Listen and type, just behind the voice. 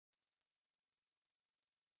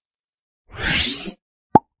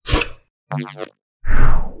Hello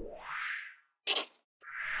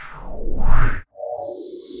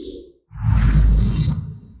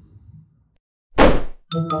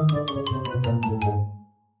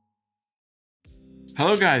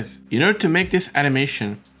guys, in order to make this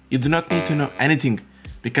animation, you do not need to know anything,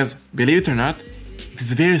 because believe it or not, it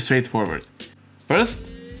is very straightforward. First,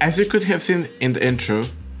 as you could have seen in the intro,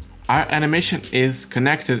 our animation is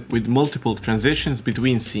connected with multiple transitions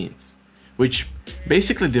between scenes, which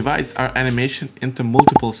basically divides our animation into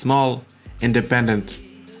multiple small, independent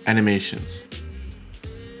animations.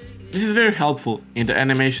 This is very helpful in the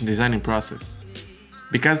animation designing process,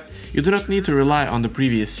 because you do not need to rely on the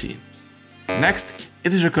previous scene. Next,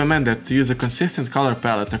 it is recommended to use a consistent color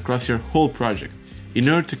palette across your whole project in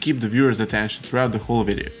order to keep the viewer's attention throughout the whole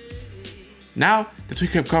video. Now that we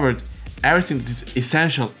have covered everything that is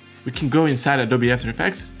essential, we can go inside Adobe After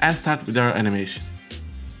Effects and start with our animation.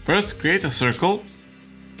 First, create a circle,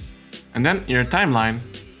 and then in your timeline,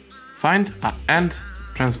 find an end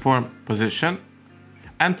transform position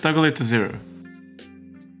and toggle it to 0.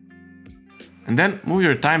 And then move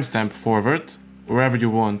your timestamp forward wherever you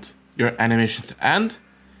want your animation to end,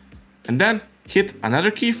 and then hit another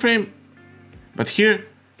keyframe, but here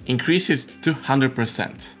increase it to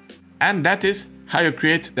 100%. And that is how you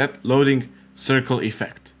create that loading circle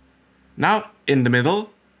effect. Now in the middle,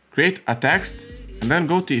 create a text and then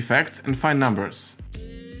go to effects and find numbers.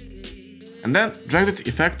 And then drag that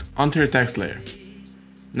effect onto your text layer.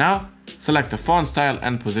 Now select the font style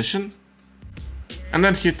and position and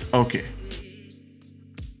then hit OK.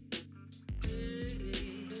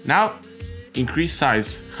 Now increase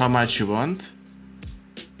size how much you want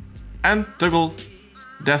and toggle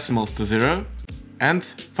decimals to 0 and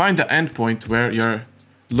find the endpoint where your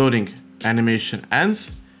loading animation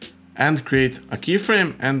ends and create a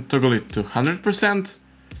keyframe and toggle it to 100%,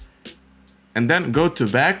 and then go to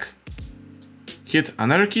back, hit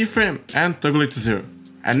another keyframe and toggle it to 0,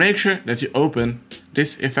 and make sure that you open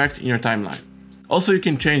this effect in your timeline. Also, you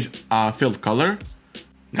can change a filled color.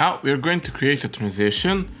 Now we are going to create a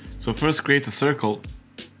transition, so first create a circle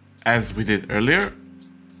as we did earlier,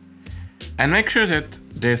 and make sure that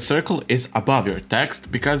the circle is above your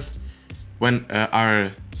text, because when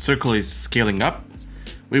our circle is scaling up,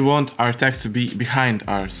 we want our text to be behind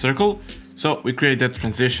our circle, so we create that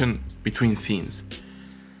transition between scenes.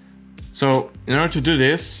 So in order to do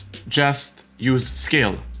this, just use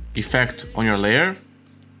scale effect on your layer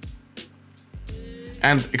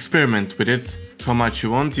and experiment with it how much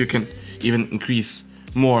you want. You can even increase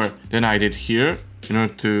more than I did here in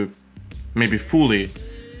order to maybe fully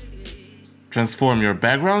transform your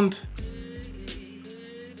background.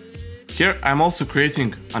 Here I'm also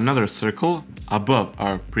creating another circle above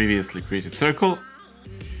our previously created circle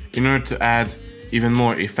in order to add even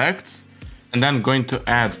more effects, and then going to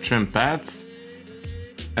add trim paths,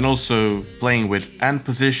 and also playing with end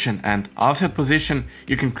position and offset position,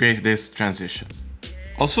 you can create this transition.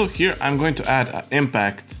 Also here I'm going to add an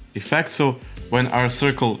impact effect, so when our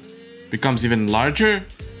circle becomes even larger,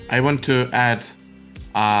 I want to add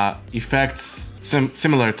effects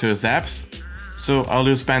similar to zaps. So I'll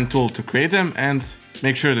use pen tool to create them, and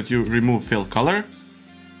make sure that you remove fill color.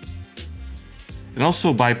 And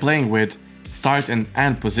also by playing with start and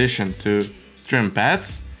end position to trim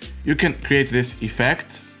paths, you can create this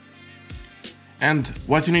effect. And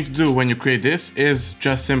what you need to do when you create this is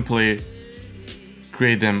just simply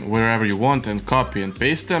create them wherever you want and copy and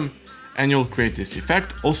paste them, and you'll create this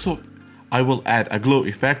effect. Also, I will add a glow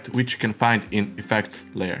effect, which you can find in effects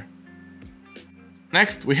layer.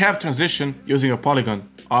 Next, we have transition using a polygon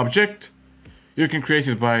object. You can create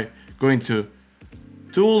it by going to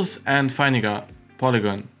tools and finding a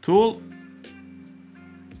polygon tool.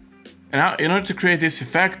 And now in order to create this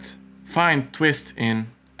effect, find twist in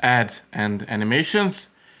add and animations,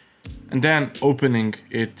 and then opening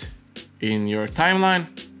it in your timeline.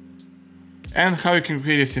 And how you can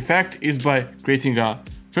create this effect is by creating a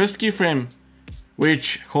first keyframe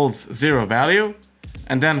which holds 0 value,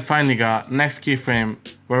 and then finding a next keyframe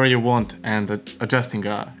wherever you want and adjusting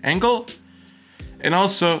a angle. And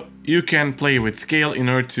also you can play with scale in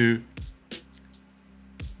order to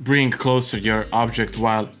bring closer your object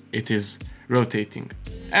while it is rotating.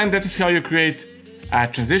 And that is how you create a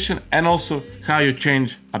transition, and also how you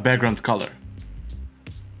change a background color.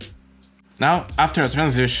 Now, after a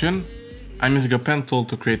transition, I'm using a pen tool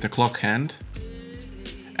to create a clock hand.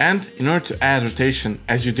 And in order to add rotation,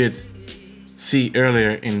 as you did see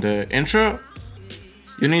earlier in the intro,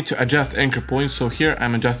 you need to adjust anchor point. So here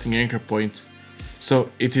I'm adjusting anchor point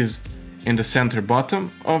so it is in the center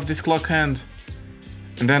bottom of this clock hand.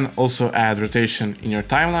 And then also add rotation in your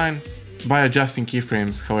timeline. by adjusting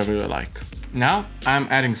keyframes however you like. Now I'm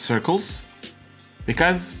adding circles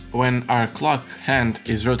because when our clock hand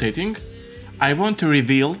is rotating, I want to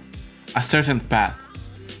reveal a certain path.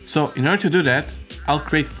 So in order to do that, I'll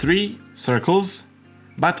create 3 circles,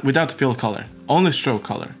 but without fill color, only stroke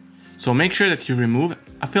color. So make sure that you remove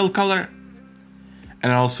a fill color,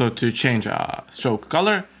 and also to change a stroke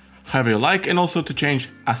color however you like, and also to change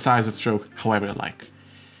a size of stroke however you like.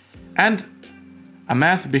 And a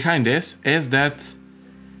math behind this is that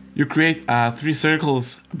you create 3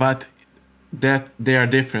 circles, but that they are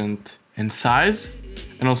different in size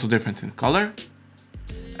and also different in color.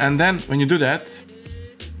 And then when you do that,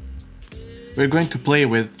 we're going to play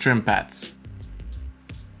with trim paths.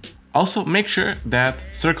 Also make sure that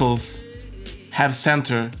circles have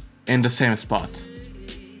center in the same spot.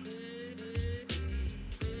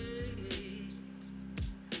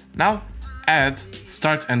 Now add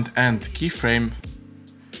start and end keyframe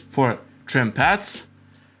for trim paths,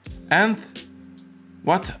 and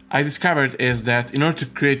what I discovered is that in order to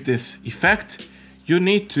create this effect, you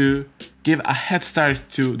need to give a head start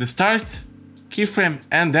to the start keyframe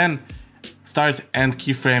and then start end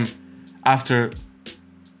keyframe after,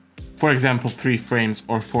 for example, 3 frames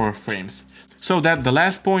or 4 frames, so that the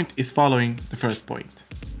last point is following the first point.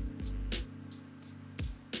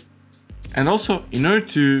 And also, in order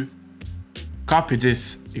to copy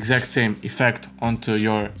this exact same effect onto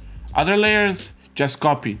your other layers, just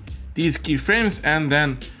copy these keyframes and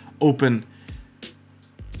then open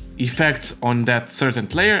effects on that certain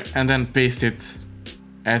layer and then paste it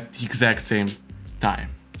at the exact same time.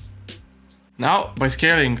 Now, by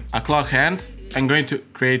scaling a clock hand, I'm going to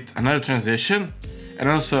create another transition, and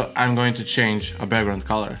also I'm going to change a background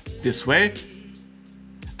color this way.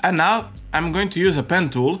 And now I'm going to use a pen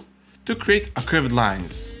tool to create a curved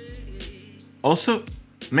lines. Also,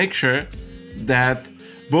 make sure that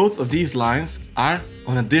both of these lines are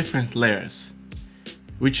on a different layers,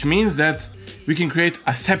 which means that we can create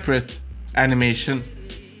a separate animation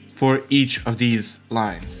for each of these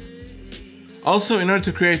lines. Also, in order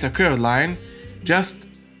to create a curved line, just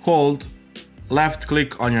hold left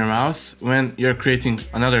click on your mouse when you're creating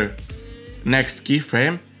another next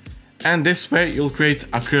keyframe, and this way you'll create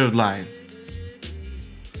a curved line.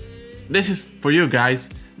 This is for you guys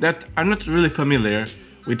that are not really familiar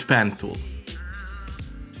with pen tool.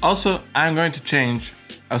 Also, I'm going to change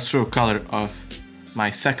a stroke color of my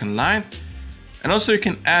second line, and also you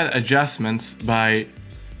can add adjustments by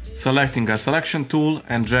selecting a selection tool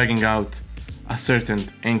and dragging out a certain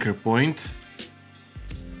anchor point.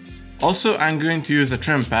 Also, I'm going to use the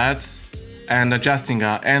trim paths and adjusting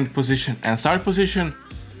end position and start position.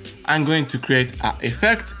 I'm going to create an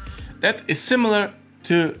effect that is similar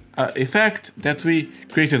to an effect that we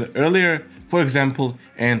created earlier, for example,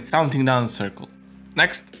 in counting down circle.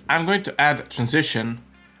 Next, I'm going to add transition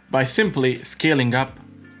by simply scaling up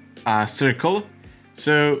a circle.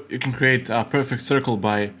 So you can create a perfect circle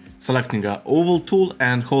by selecting an oval tool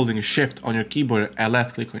and holding shift on your keyboard and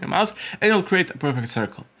left click on your mouse, and you'll create a perfect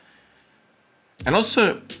circle. And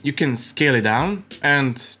also you can scale it down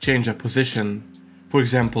and change a position, for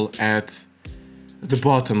example, at the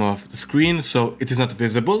bottom of the screen so it is not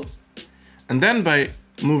visible. And then by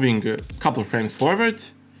moving a couple frames forward,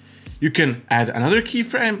 you can add another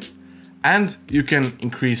keyframe and you can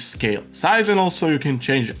increase scale size, and also you can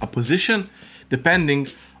change a position depending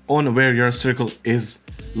on where your circle is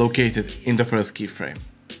located in the first keyframe.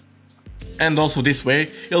 And also this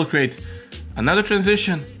way you'll create another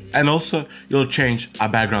transition, and also you'll change a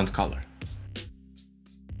background color.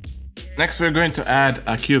 Next, we're going to add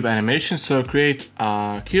a cube animation. So create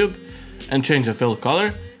a cube and change the fill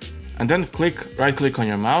color, and then right click on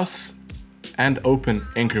your mouse and open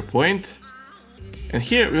anchor point. And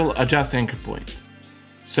here we'll adjust anchor point.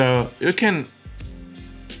 So you can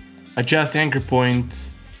adjust anchor point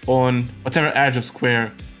on whatever edge of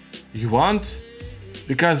square you want,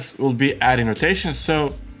 because we'll be adding rotation,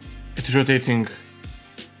 so it's rotating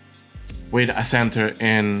with a center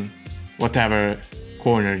in whatever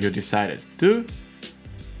corner you decided to.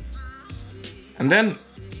 And then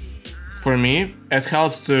for me, it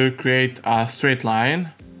helps to create a straight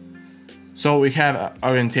line. So we have an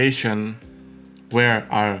orientation where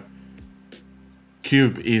our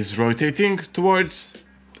cube is rotating towards,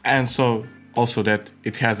 and so also that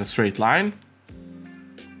it has a straight line.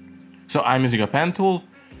 So I'm using a pen tool,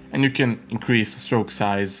 and you can increase the stroke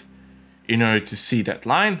size in order to see that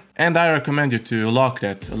line. And I recommend you to lock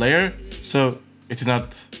that layer so it is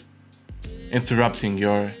not interrupting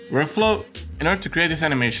your workflow. In order to create this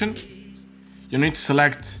animation, you need to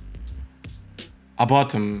select a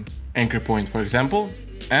bottom anchor point, for example,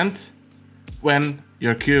 and when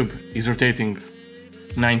your cube is rotating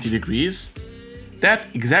 90 degrees, that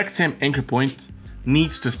exact same anchor point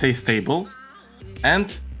needs to stay stable,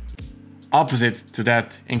 and opposite to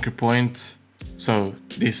that anchor point, so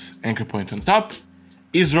this anchor point on top,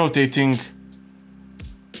 is rotating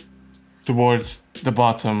towards the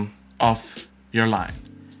bottom of your line.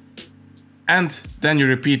 And then you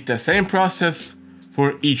repeat the same process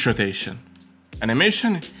for each rotation.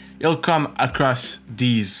 Animation, it'll come across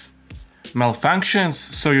these malfunctions,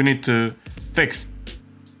 so you need to fix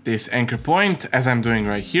this anchor point as I'm doing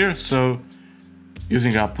right here. So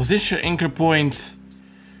using a position anchor point,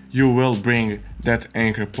 you will bring that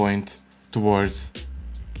anchor point towards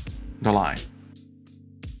the line.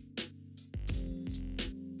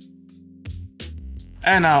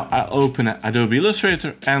 And now I'll open Adobe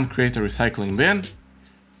Illustrator and create a recycling bin.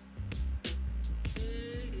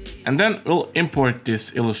 And then we'll import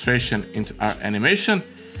this illustration into our animation,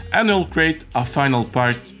 and we'll create a final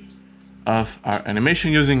part of our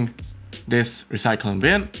animation using this recycling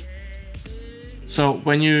bin. So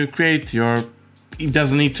when you create your, it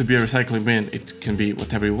doesn't need to be a recycling bin, it can be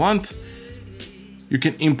whatever you want. You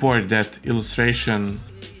can import that illustration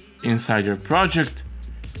inside your project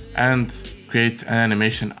and create an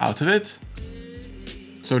animation out of it.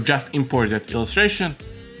 So just import that illustration,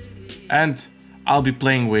 and I'll be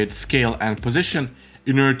playing with scale and position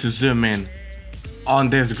in order to zoom in on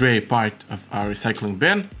this gray part of our recycling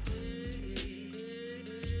bin.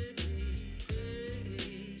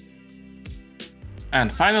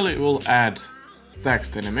 And finally, we'll add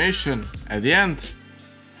text animation at the end,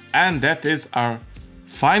 and that is our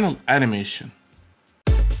final animation.